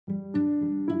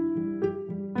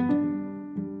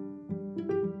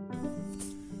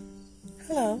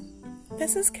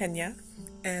This is Kenya,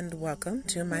 and welcome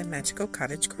to my magical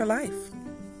cottagecore life.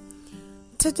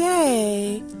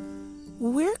 Today,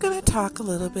 we're going to talk a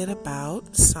little bit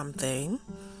about something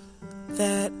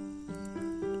that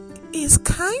is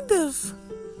kind of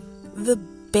the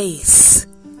base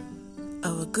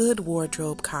of a good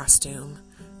wardrobe costume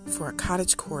for a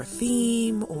cottagecore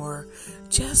theme, or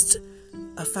just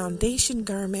a foundation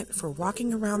garment for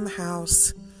walking around the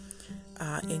house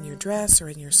in your dress or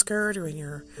in your skirt or in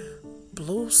your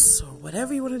blouse or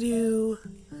whatever you want to do.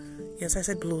 Yes, I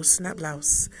said blouse, not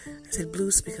blouse. I said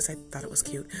blouse because I thought it was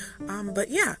cute. But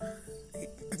yeah,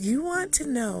 you want to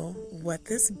know what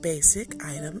this basic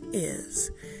item is.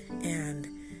 And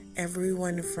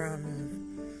everyone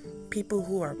from people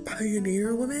who are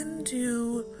pioneer women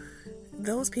to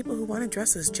those people who want to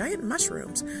dress as giant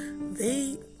mushrooms,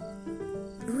 they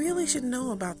really should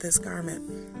know about this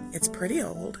garment. It's pretty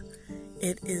old.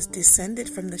 It is descended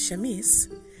from the chemise,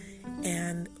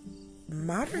 and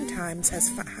modern times has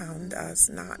found us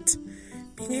not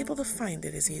being able to find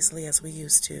it as easily as we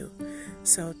used to.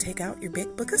 So take out your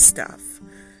big book of stuff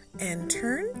and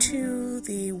turn to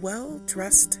the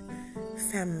well-dressed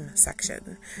femme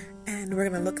section, and we're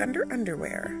going to look under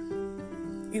underwear.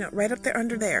 You know, right up there,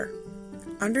 under there.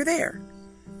 Under there.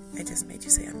 I just made you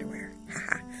say underwear.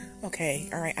 Haha. Okay,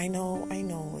 alright, I know,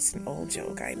 it's an old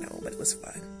joke, I know, but it was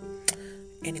fun.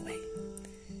 Anyway,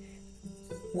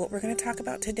 what we're going to talk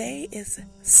about today is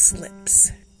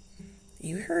slips.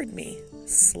 You heard me,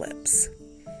 slips.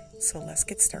 So let's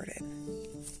get started.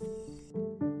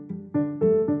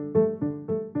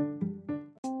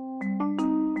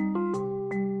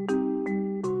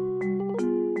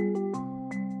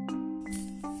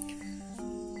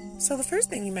 So the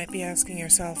first thing you might be asking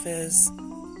yourself is,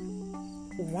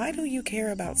 why do you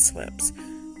care about slips?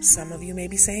 Some of you may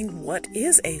be saying, what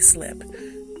is a slip?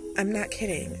 I'm not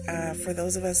kidding. For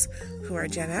those of us who are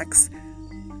Gen X,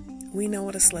 we know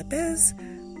what a slip is,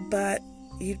 but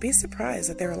you'd be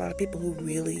surprised that there are a lot of people who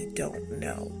really don't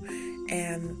know.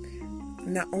 And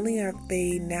not only are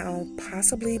they now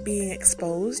possibly being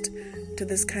exposed to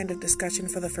this kind of discussion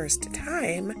for the first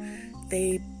time,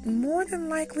 they more than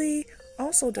likely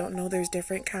also don't know there's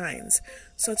different kinds.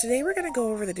 So today we're going to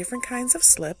go over the different kinds of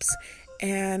slips,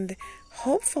 and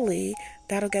hopefully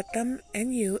that'll get them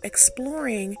and you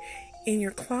exploring in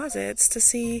your closets to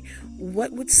see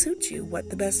what would suit you, what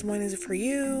the best one is for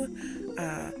you.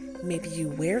 Maybe you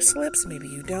wear slips, maybe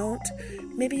you don't.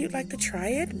 Maybe you'd like to try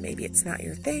it, maybe it's not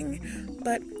your thing.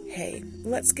 But hey,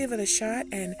 let's give it a shot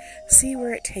and see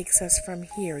where it takes us from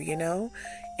here, you know?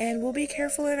 And we'll be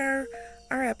careful in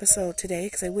our episode today,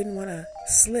 because I wouldn't want to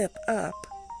slip up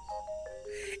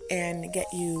and get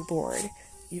you bored.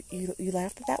 You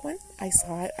laughed at that one? I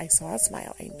saw it. I saw a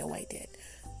smile. I know I did.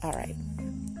 All right.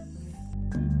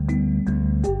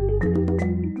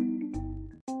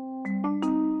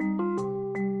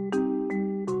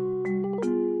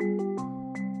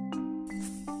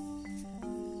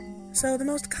 So the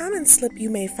most common slip you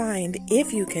may find,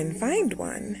 if you can find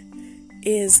one,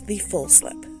 is the full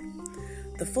slip.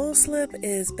 The full slip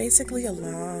is basically a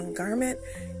long garment.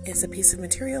 It's a piece of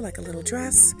material like a little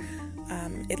dress.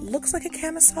 It looks like a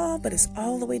camisole, but it's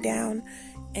all the way down,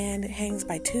 and it hangs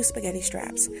by two spaghetti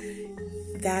straps.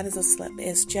 That is a slip.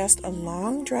 It's just a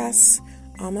long dress,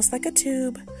 almost like a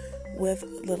tube, with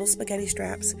little spaghetti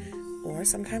straps, or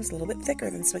sometimes a little bit thicker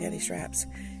than spaghetti straps,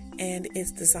 and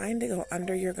it's designed to go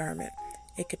under your garment.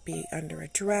 It could be under a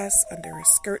dress, under a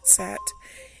skirt set.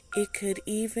 It could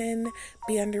even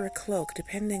be under a cloak,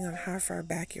 depending on how far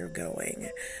back you're going.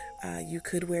 You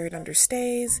could wear it under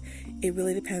stays. It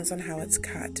really depends on how it's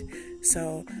cut.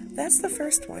 So that's the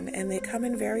first one, and they come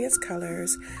in various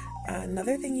colors.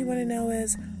 Another thing you want to know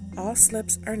is all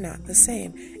slips are not the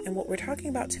same. And what we're talking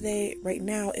about today, right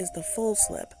now, is the full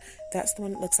slip. That's the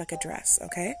one that looks like a dress,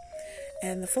 okay?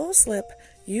 And the full slip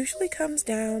usually comes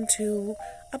down to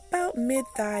about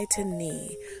mid-thigh to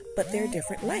knee, but they're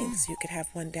different lengths. You could have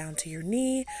one down to your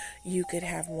knee. You could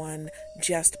have one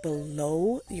just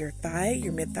below your thigh,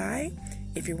 your mid-thigh,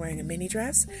 if you're wearing a mini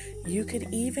dress. You could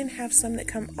even have some that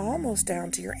come almost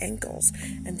down to your ankles,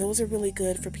 and those are really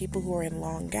good for people who are in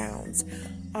long gowns.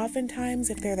 Oftentimes,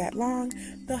 if they're that long,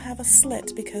 they'll have a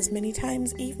slit, because many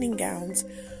times evening gowns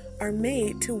are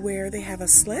made to where they have a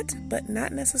slit, but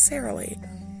not necessarily.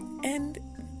 And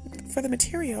for the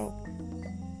material,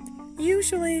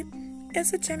 usually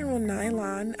it's a general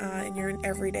nylon in your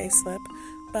everyday slip,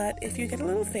 but if you get a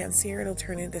little fancier, it'll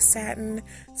turn into satin.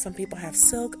 Some people have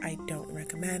silk. I don't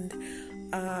recommend.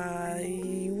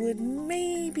 You would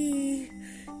maybe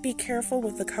be careful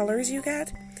with the colors you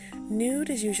get.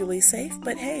 Nude is usually safe,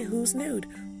 but hey, who's nude?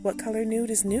 What color nude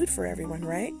is nude for everyone,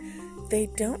 right? They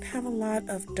don't have a lot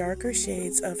of darker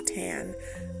shades of tan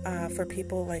for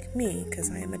people like me,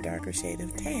 because I am a darker shade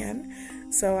of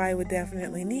tan. So I would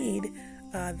definitely need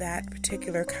that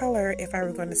particular color if I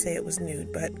were going to say it was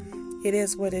nude. But it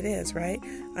is what it is, right?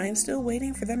 I am still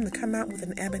waiting for them to come out with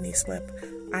an ebony slip.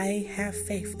 I have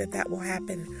faith that that will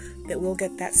happen, that we'll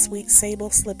get that sweet sable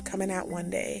slip coming out one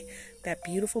day, that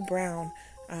beautiful brown.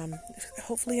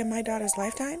 Hopefully in my daughter's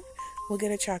lifetime, we'll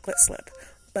get a chocolate slip.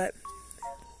 But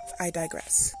I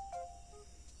digress.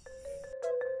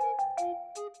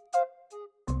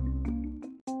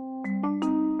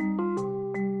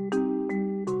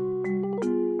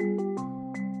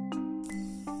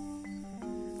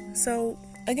 So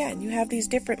again, you have these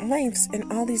different lengths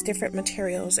and all these different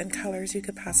materials and colors you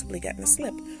could possibly get in a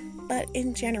slip. But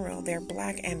in general, they're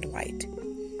black and white.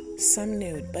 Some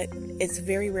nude, but it's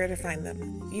very rare to find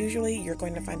them. Usually you're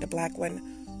going to find a black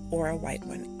one or a white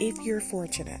one, if you're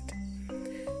fortunate.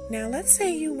 Now let's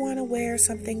say you want to wear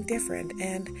something different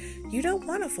and you don't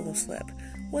want a full slip.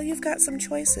 Well, you've got some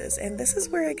choices, and this is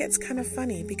where it gets kind of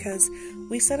funny, because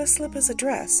we said a slip is a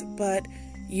dress, but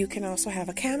you can also have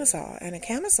a camisole, and a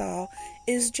camisole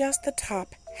is just the top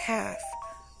half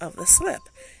of the slip.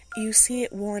 You see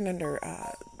it worn under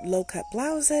low-cut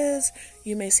blouses.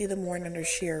 You may see them worn under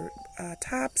sheer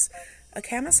tops. A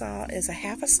camisole is a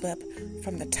half a slip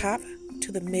from the top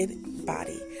to the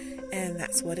mid-body, and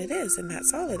that's what it is, and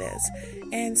that's all it is.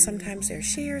 And sometimes they're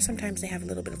sheer, sometimes they have a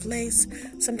little bit of lace,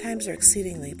 sometimes they're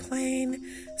exceedingly plain,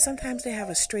 sometimes they have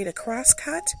a straight across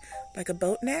cut, like a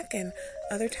boat neck, and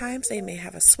other times they may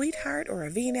have a sweetheart or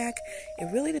a V-neck.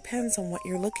 It really depends on what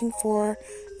you're looking for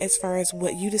as far as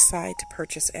what you decide to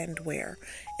purchase and wear.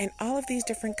 And all of these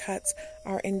different cuts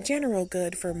are in general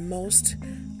good for most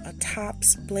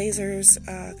tops, blazers,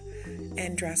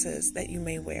 and dresses that you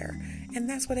may wear. And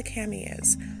that's what a cami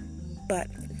is. But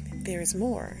there's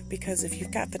more, because if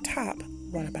you've got the top,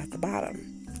 what about the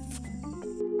bottom?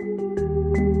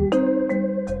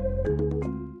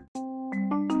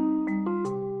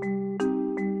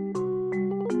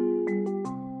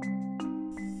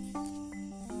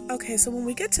 Okay, so when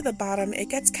we get to the bottom, it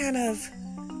gets kind of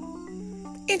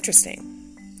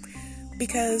interesting,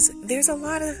 because there's a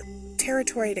lot of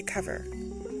territory to cover.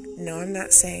 No, I'm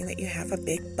not saying that you have a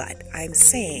big butt. I'm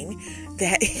saying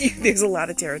that there's a lot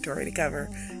of territory to cover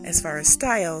as far as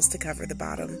styles to cover the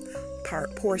bottom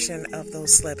portion of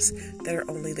those slips that are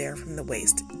only there from the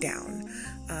waist down.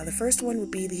 The first one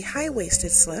would be the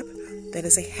high-waisted slip. That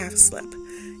is a half slip.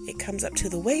 It comes up to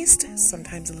the waist,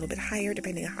 sometimes a little bit higher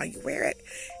depending on how you wear it,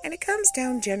 and it comes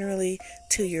down generally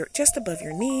to just above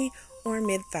your knee or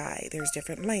mid-thigh. There's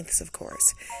different lengths, of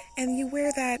course. And you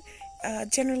wear that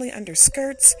generally under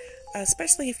skirts,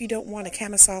 especially if you don't want a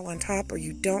camisole on top, or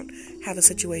you don't have a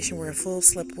situation where a full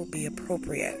slip will be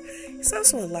appropriate. It's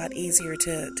also a lot easier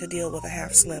to deal with a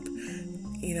half slip,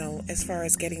 as far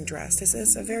as getting dressed.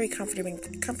 It's a very comforting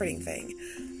thing.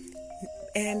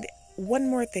 And one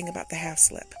more thing about the half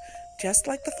slip. Just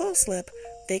like the full slip,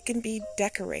 they can be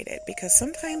decorated, because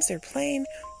sometimes they're plain,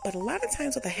 but a lot of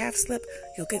times with a half slip,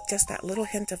 you'll get just that little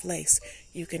hint of lace.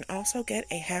 You can also get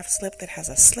a half slip that has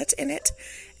a slit in it,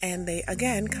 and they,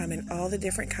 again, come in all the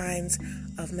different kinds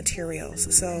of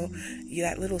materials. So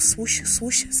that little swoosh,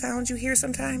 swoosh sound you hear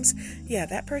sometimes, yeah,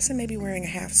 that person may be wearing a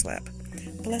half slip.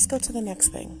 But let's go to the next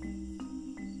thing.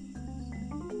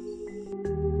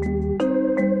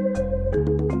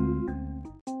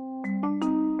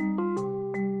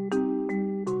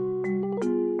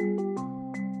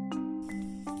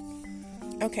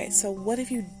 Okay, so what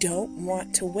if you don't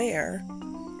want to wear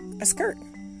a skirt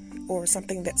or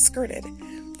something that's skirted?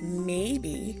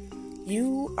 Maybe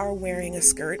you are wearing a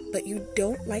skirt, but you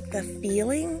don't like the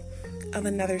feeling of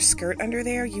another skirt under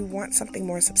there. You want something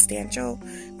more substantial.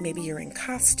 Maybe you're in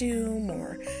costume,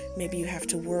 or maybe you have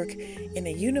to work in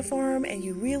a uniform and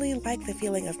you really like the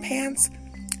feeling of pants.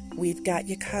 We've got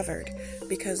you covered,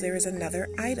 because there is another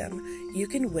item. You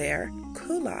can wear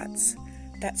culottes.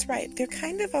 That's right. They're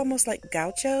kind of almost like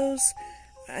gauchos,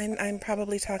 and I'm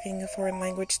probably talking a foreign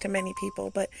language to many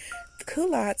people, but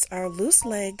culottes are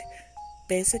loose-legged,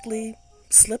 basically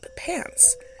slip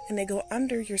pants, and they go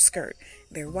under your skirt.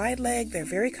 They're wide-legged, they're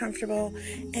very comfortable,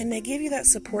 and they give you that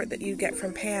support that you get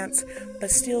from pants,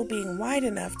 but still being wide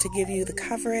enough to give you the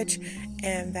coverage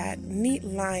and that neat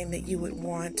line that you would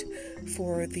want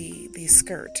for the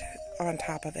skirt on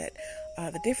top of it.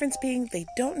 The difference being they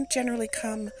don't generally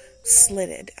come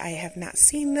slitted. I have not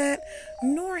seen that,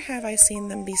 nor have I seen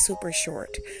them be super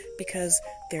short, because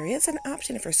there is an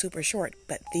option for super short,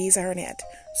 but these aren't it.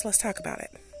 So let's talk about it.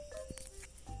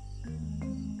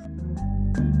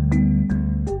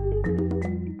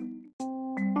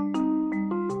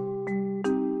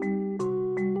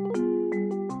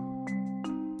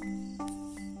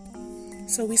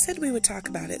 So we said we would talk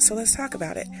about it, so let's talk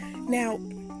about it. Now,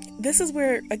 this is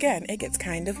where, again, it gets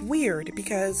kind of weird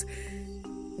because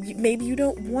maybe you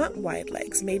don't want wide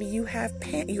legs. Maybe you have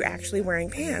you're actually wearing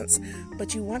pants,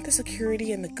 but you want the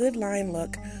security and the good line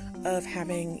look of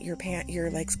having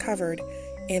your legs covered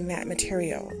in that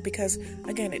material, because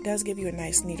again, it does give you a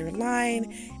nice neater line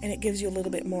and it gives you a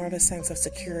little bit more of a sense of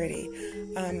security.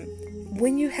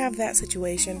 When you have that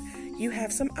situation, you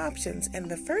have some options, and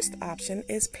the first option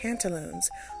is pantaloons,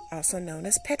 also known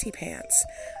as petty pants.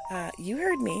 You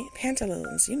heard me,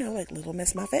 pantaloons, like Little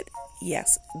Miss Muffet.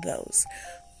 Yes, those.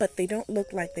 But they don't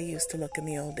look like they used to look in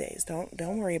the old days.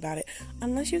 Don't worry about it,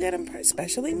 unless you get them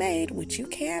specially made, which you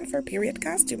can for period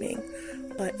costuming.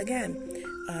 But again,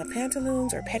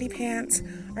 pantaloons or petty pants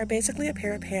are basically a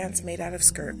pair of pants made out of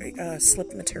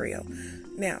slip material.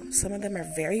 Now, some of them are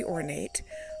very ornate.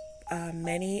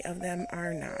 Many of them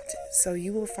are not. So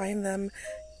you will find them,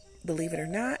 believe it or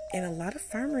not, in a lot of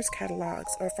farmers'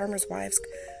 catalogs or farmers' wives'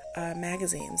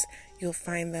 magazines. You'll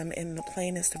find them in the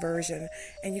plainest version,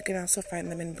 and you can also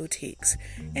find them in boutiques.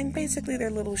 And basically,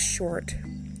 they're little short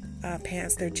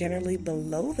pants. They're generally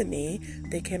below the knee.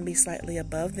 They can be slightly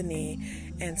above the knee,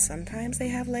 and sometimes they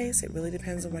have lace. It really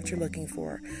depends on what you're looking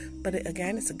for. But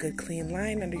again, it's a good clean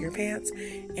line under your pants,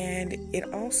 and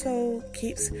it also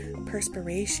keeps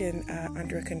perspiration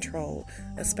under control,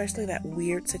 especially that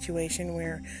weird situation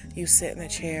where you sit in a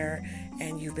chair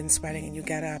and you've been sweating and you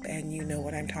get up, and you know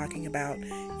what I'm talking about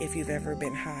if you've ever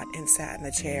been hot and sat in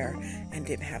a chair and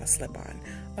didn't have a slip on.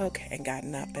 Okay, and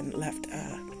gotten up and left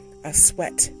a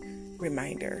sweat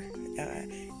reminder.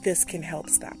 This can help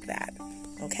stop that.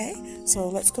 Okay, so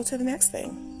let's go to the next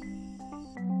thing.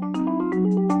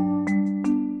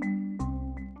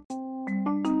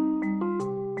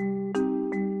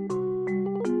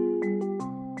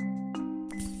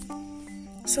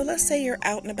 So let's say you're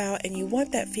out and about and you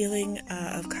want that feeling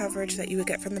of coverage that you would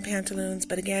get from the pantaloons,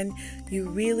 but again, you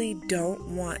really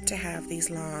don't want to have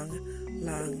these long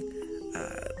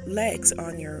legs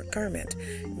on your garment.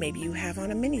 Maybe you have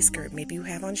on a mini skirt, maybe you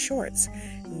have on shorts,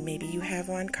 maybe you have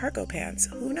on cargo pants,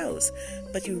 who knows,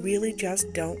 but you really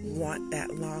just don't want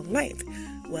that long length.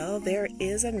 Well, there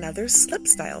is another slip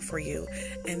style for you,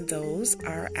 and those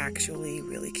are actually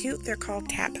really cute. They're called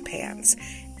tap pants,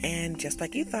 and just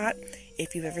like you thought,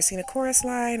 if you've ever seen a chorus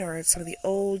line or some of the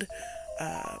old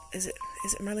is it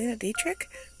Marlene Dietrich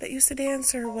that used to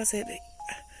dance, or was it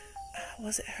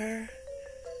her?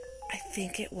 I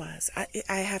think it was.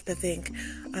 I have to think.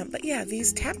 But yeah,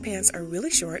 these tap pants are really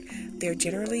short. They're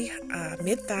generally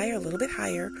mid-thigh or a little bit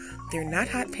higher. They're not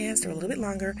hot pants. They're a little bit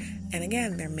longer. And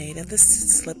again, they're made of the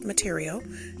slip material.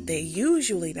 They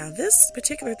usually, now this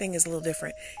particular thing is a little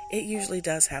different. It usually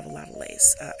does have a lot of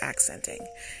lace accenting.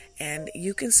 And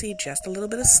you can see just a little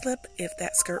bit of slip if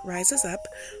that skirt rises up.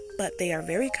 But they are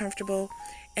very comfortable.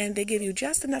 And they give you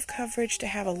just enough coverage to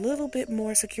have a little bit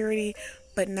more security,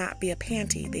 but not be a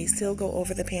panty. They still go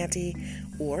over the panty,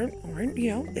 or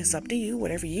it's up to you,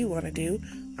 whatever you want to do.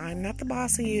 I'm not the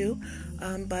boss of you,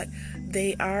 but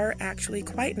they are actually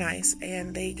quite nice,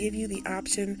 and they give you the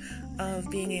option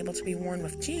of being able to be worn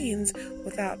with jeans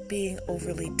without being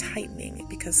overly tightening,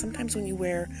 because sometimes when you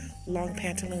wear long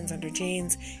pantaloons under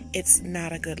jeans, it's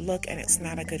not a good look and it's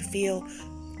not a good feel.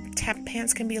 Tap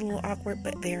pants can be a little awkward,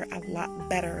 but they're a lot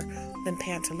better than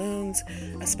pantaloons,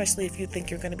 especially if you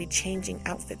think you're going to be changing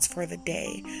outfits for the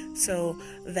day. So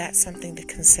that's something to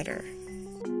consider.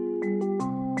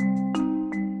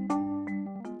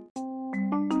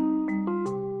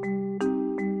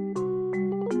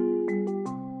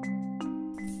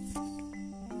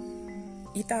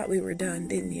 You thought we were done,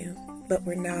 didn't you? But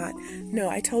we're not. No,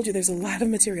 I told you there's a lot of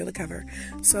material to cover.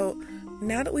 So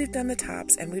now that we've done the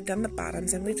tops and we've done the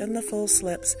bottoms and we've done the full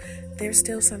slips, there's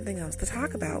still something else to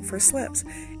talk about for slips,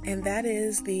 and that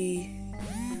is the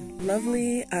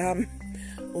lovely,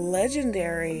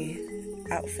 legendary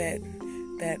outfit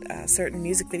that certain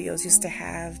music videos used to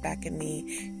have back in the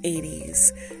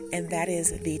 80s, and that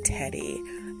is the teddy.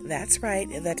 That's right,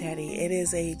 the teddy. It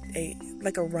is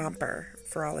like a romper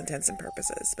for all intents and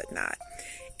purposes, but not.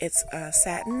 It's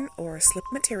satin or slip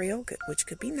material, which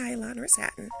could be nylon or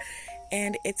satin,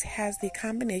 and it has the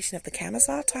combination of the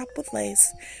camisole top with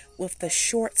lace with the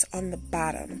shorts on the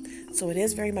bottom. So it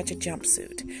is very much a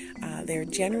jumpsuit. They're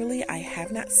generally, I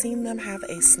have not seen them have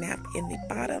a snap in the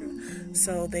bottom.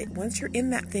 So once you're in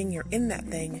that thing, you're in that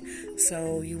thing.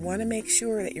 So you want to make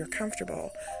sure that you're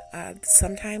comfortable.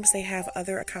 Sometimes they have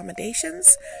other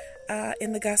accommodations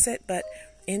in the gusset, but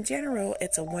in general,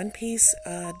 it's a one-piece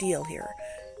deal here.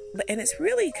 And it's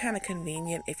really kind of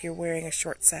convenient if you're wearing a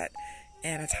short set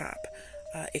and a top.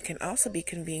 It can also be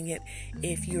convenient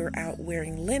if you're out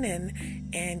wearing linen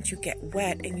and you get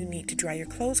wet and you need to dry your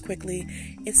clothes quickly.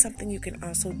 It's something you can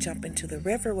also jump into the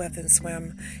river with and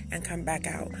swim and come back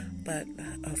out. But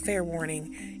fair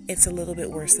warning, it's a little bit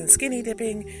worse than skinny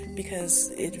dipping because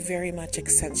it very much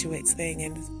accentuates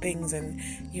things, and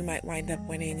you might wind up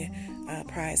winning a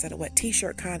prize at a wet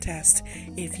t-shirt contest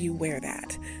if you wear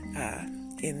that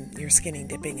in your skinny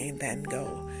dipping and then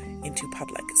go into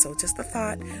public. So just a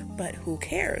thought, but who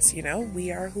cares?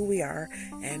 We are who we are,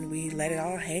 and we let it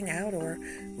all hang out, or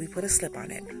we put a slip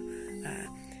on it.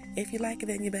 If you like it,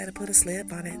 then you better put a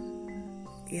slip on it.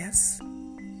 Yes?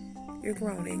 You're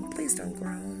groaning. Please don't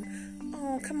groan.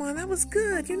 Oh, come on, that was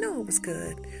good. You know it was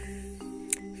good.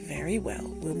 Very well,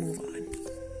 we'll move on.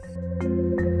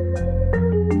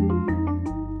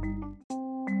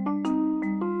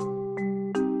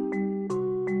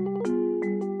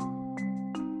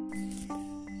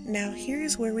 Now,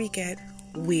 here's where we get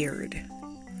weird.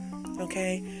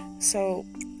 Okay, so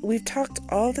we've talked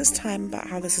all this time about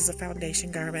how this is a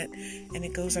foundation garment and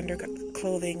it goes under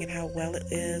clothing, and how well it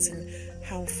is, and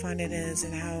how fun it is,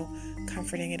 and how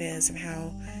comforting it is, and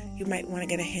how you might want to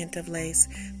get a hint of lace.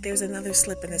 There's another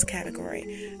slip in this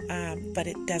category, but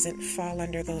it doesn't fall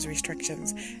under those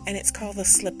restrictions, and it's called the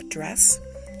slip dress.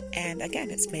 And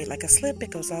again, it's made like a slip. It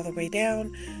goes all the way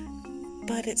down,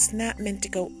 but it's not meant to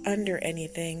go under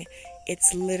anything.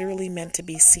 It's literally meant to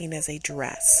be seen as a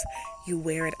dress. You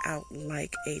wear it out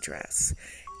like a dress.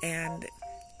 And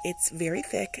it's very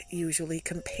thick, usually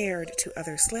compared to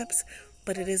other slips,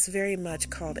 but it is very much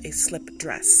called a slip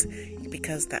dress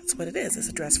because that's what it is. It's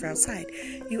a dress for outside.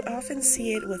 You often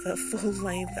see it with a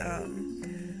full-length,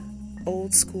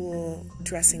 old school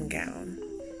dressing gown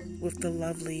with the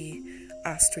lovely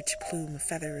ostrich plume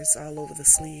feathers all over the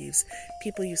sleeves.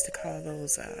 People used to call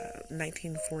those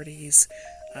 1940s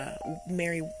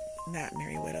Merry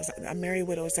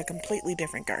Widow is a completely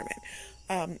different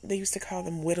garment. They used to call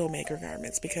them Widowmaker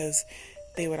garments because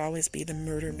they would always be the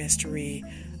murder mystery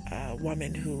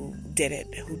woman who did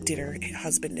her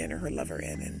husband in or her lover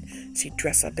in, and she'd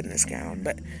dress up in this gown.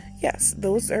 But yes,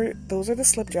 those are the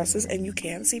slip dresses, and you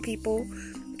can see people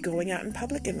going out in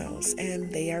public in those,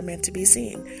 and they are meant to be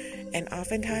seen. And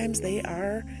oftentimes they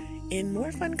are in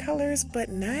more fun colors, but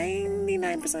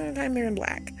 99% of the time they're in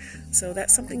black. So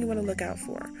that's something you want to look out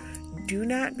for. Do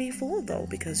not be fooled though,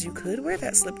 because you could wear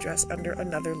that slip dress under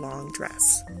another long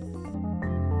dress.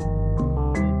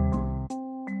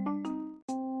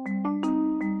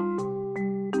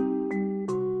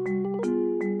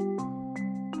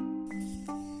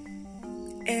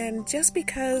 And just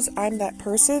because I'm that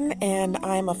person and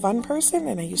I'm a fun person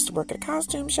and I used to work at a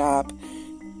costume shop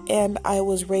and I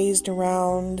was raised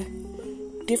around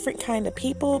different kind of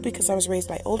people because I was raised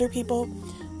by older people,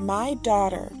 my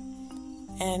daughter,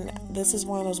 and this is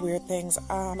one of those weird things,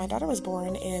 my daughter was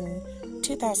born in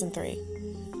 2003.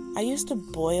 I used to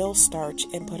boil starch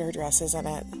and put her dresses in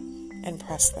it and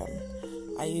press them.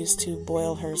 I used to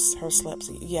boil her slips.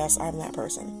 Yes, I'm that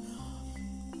person.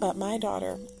 But my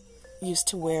daughter used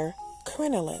to wear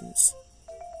crinolines.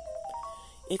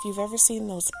 If you've ever seen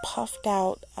those puffed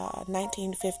out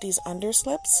 1950s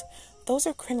underslips, those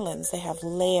are crinolines. They have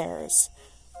layers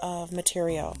of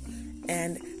material,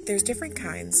 and there's different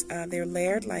kinds. They're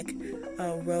layered like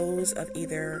rows of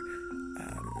either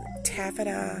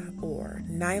taffeta or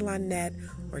nylon net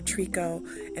or tricot,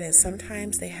 and then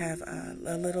sometimes they have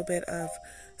a little bit of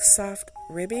soft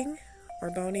ribbing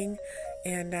or boning,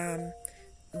 and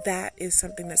that is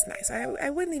something that's nice. I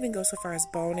wouldn't even go so far as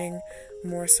boning,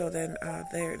 more so than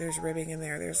there's ribbing in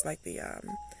there. There's like the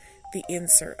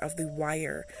insert of the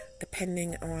wire,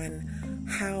 depending on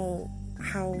how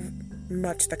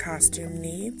much the costume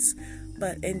needs.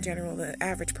 But in general, the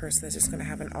average person is just going to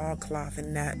have an all cloth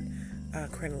and net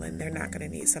crinoline. They're not going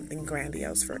to need something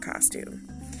grandiose for a costume.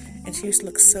 And she used to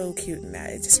look so cute in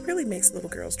that. It just really makes little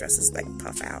girls' dresses like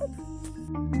puff out.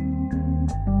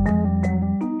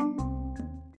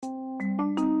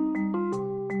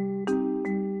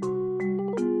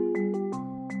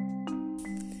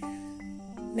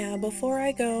 Now, before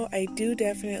I go, I do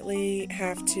definitely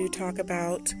have to talk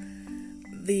about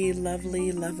the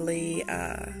lovely, lovely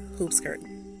hoop skirt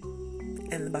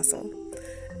and the bustle.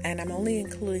 And I'm only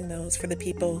including those for the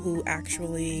people who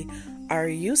actually are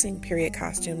using period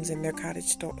costumes in their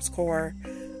cottagecore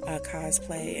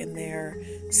cosplay, in their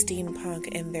steampunk,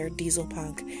 in their diesel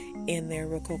punk, in their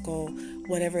rococo,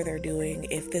 whatever they're doing.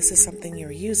 If this is something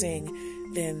you're using,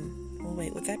 then, well,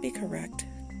 wait, would that be correct?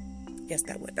 Yes,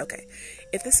 that would. Okay.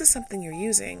 If this is something you're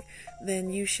using, then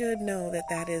you should know that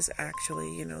that is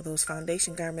actually, those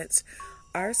foundation garments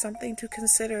are something to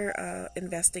consider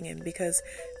investing in, because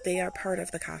they are part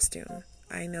of the costume.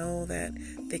 I know that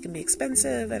they can be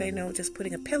expensive, and I know just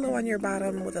putting a pillow on your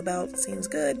bottom with a belt seems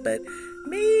good, but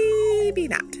maybe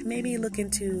not. Maybe look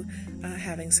into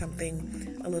having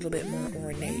something a little bit more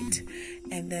ornate.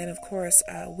 And then, of course,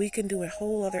 we can do a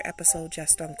whole other episode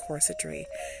just on corsetry,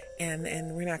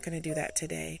 and we're not going to do that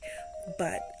today.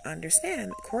 But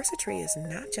understand, corsetry is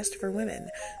not just for women.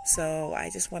 So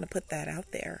I just want to put that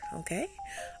out there, okay?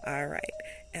 All right.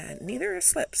 And neither are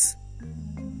slips.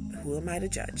 Who am I to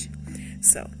judge?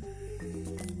 So,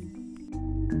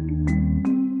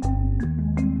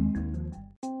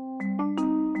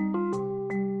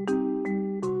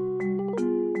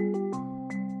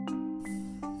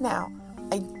 now,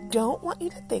 I don't want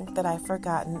you to think that I've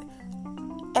forgotten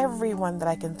everyone that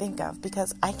I can think of,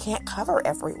 because I can't cover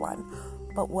everyone.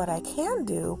 But what I can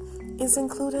do is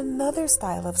include another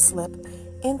style of slip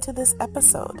into this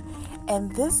episode.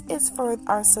 And this is for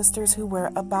our sisters who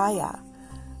wear abaya.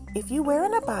 If you wear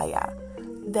an abaya,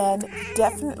 then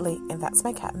definitely, and that's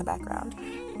my cat in the background,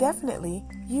 definitely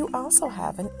you also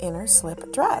have an inner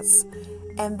slip dress.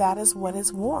 And that is what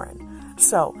is worn.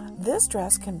 So this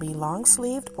dress can be long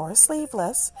sleeved or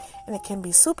sleeveless, and it can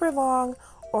be super long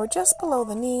or just below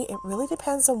the knee. It really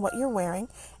depends on what you're wearing.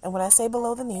 And when I say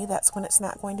below the knee, that's when it's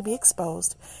not going to be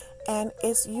exposed. And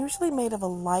it's usually made of a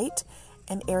light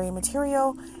and airy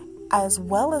material, as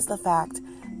well as the fact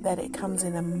that it comes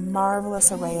in a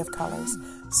marvelous array of colors.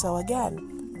 So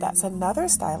again, that's another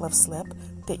style of slip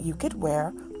that you could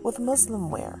wear with Muslim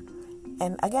wear.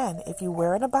 And again, if you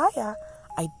wear an abaya,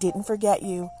 I didn't forget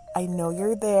you. I know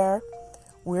you're there.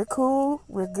 We're cool.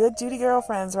 We're good Judy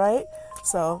girlfriends, right?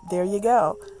 So there you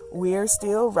go. We're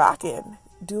still rocking.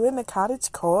 Doing the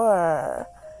cottage core.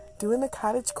 Doing the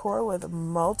cottage core with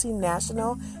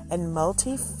multinational and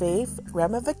multi-faith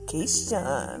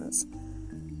ramifications.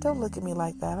 Don't look at me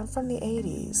like that. I'm from the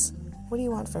 80s. What do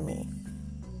you want from me?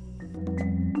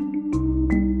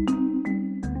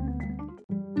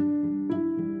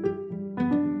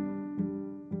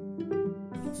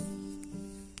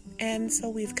 And so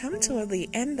we've come to the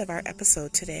end of our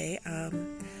episode today.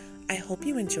 I hope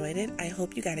you enjoyed it. I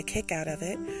hope you got a kick out of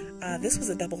it. This was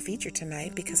a double feature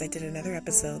tonight because I did another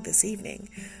episode this evening.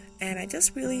 And I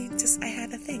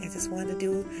had a thing. I just wanted to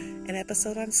do an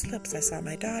episode on slips. I saw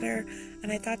my daughter,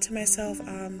 and I thought to myself,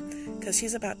 because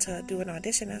she's about to do an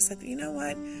audition, I said, you know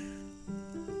what?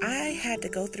 I had to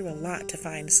go through a lot to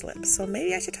find slips. So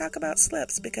maybe I should talk about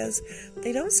slips, because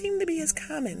they don't seem to be as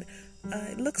common.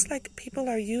 It looks like people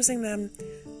are using them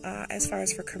as far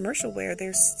as for commercial wear.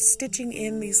 They're stitching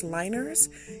in these liners,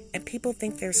 and people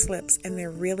think they're slips, and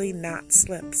they're really not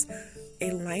slips.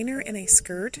 A liner in a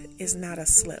skirt is not a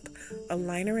slip. A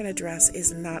liner in a dress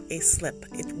is not a slip.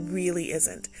 It really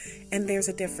isn't. And there's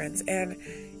a difference. And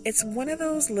it's one of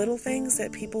those little things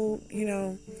that people,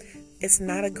 it's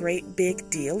not a great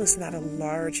big deal. It's not a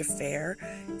large affair.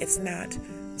 It's not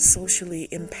socially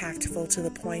impactful to the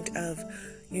point of,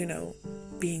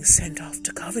 being sent off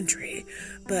to Coventry.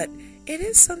 But it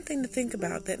is something to think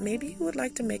about, that maybe you would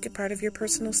like to make it part of your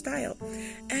personal style.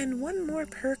 And one more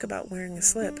perk about wearing a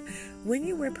slip: when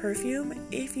you wear perfume,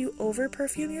 if you over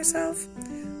perfume yourself,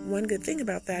 one good thing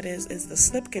about that is the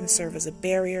slip can serve as a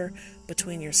barrier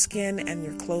between your skin and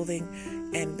your clothing,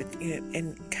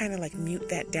 and kind of like mute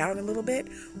that down a little bit.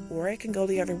 Or it can go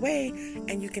the other way,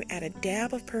 and you can add a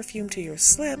dab of perfume to your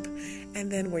slip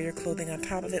and then wear your clothing on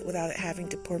top of it without it having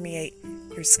to permeate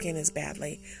your skin as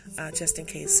badly, just in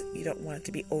case you don't want it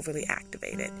to be overly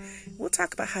activated. We'll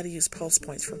talk about how to use pulse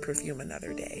points for perfume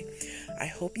another day. I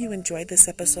hope you enjoyed this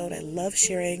episode. I love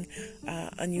sharing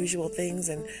unusual things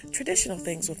and traditional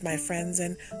things with my friends,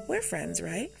 and we're friends,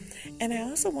 right? And I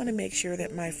also want to make sure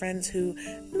that my friends who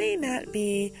may not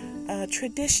be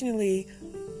traditionally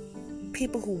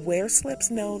people who wear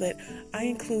slips know that I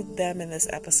include them in this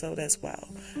episode as well.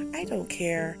 I don't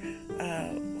care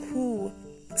who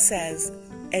says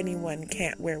anyone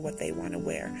can't wear what they want to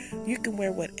wear. You can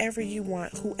wear whatever you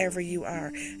want, whoever you are.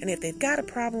 And if they've got a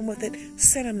problem with it,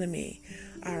 send them to me.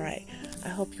 All right. I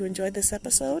hope you enjoyed this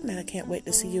episode, and I can't wait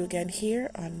to see you again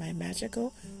here on my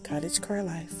magical cottagecore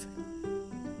life.